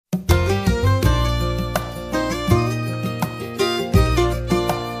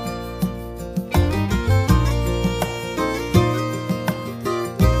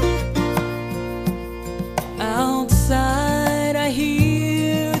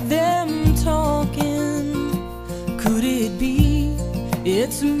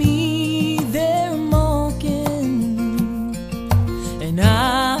It's me they're mocking. An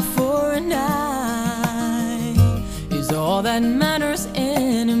eye for an eye is all that matters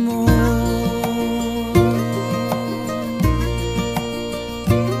anymore.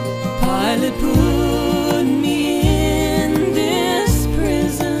 Pilate put me in this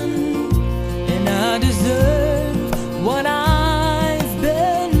prison, and I deserve what I've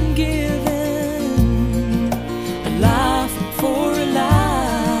been given. A life for a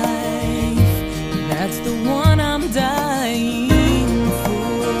life, and that's the one I'm dying for.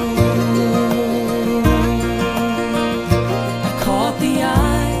 I caught the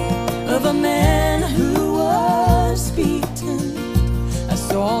eye of a man who was beaten. I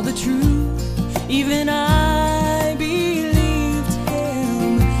saw the truth, even I believed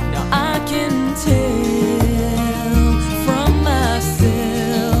him. Now I can tell from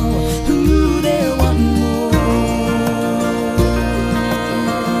myself who they want more.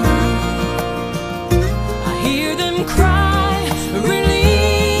 I hear them cry,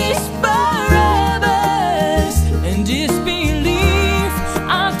 release Barabbas. In disbelief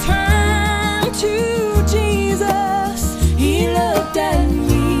I turned to Jesus. He looked at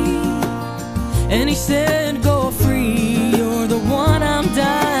me and he said, go free, you're the one I'm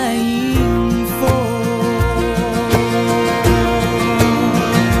dying for.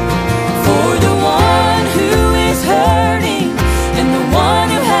 For the one who is hurting and the one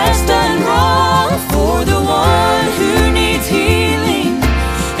who has done wrong. For the one who needs healing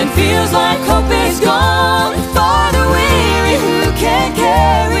and feels like hope is gone. For the weary who can't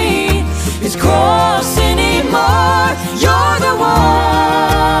carry his cross anymore. You're the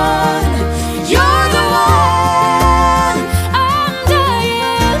one. You're the one I'm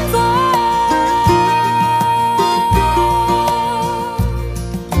dying for.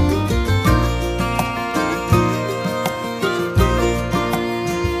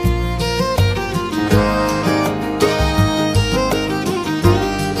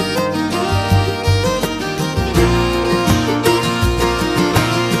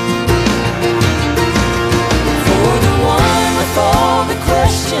 For the one with all the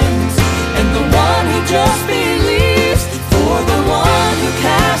questions and the one who just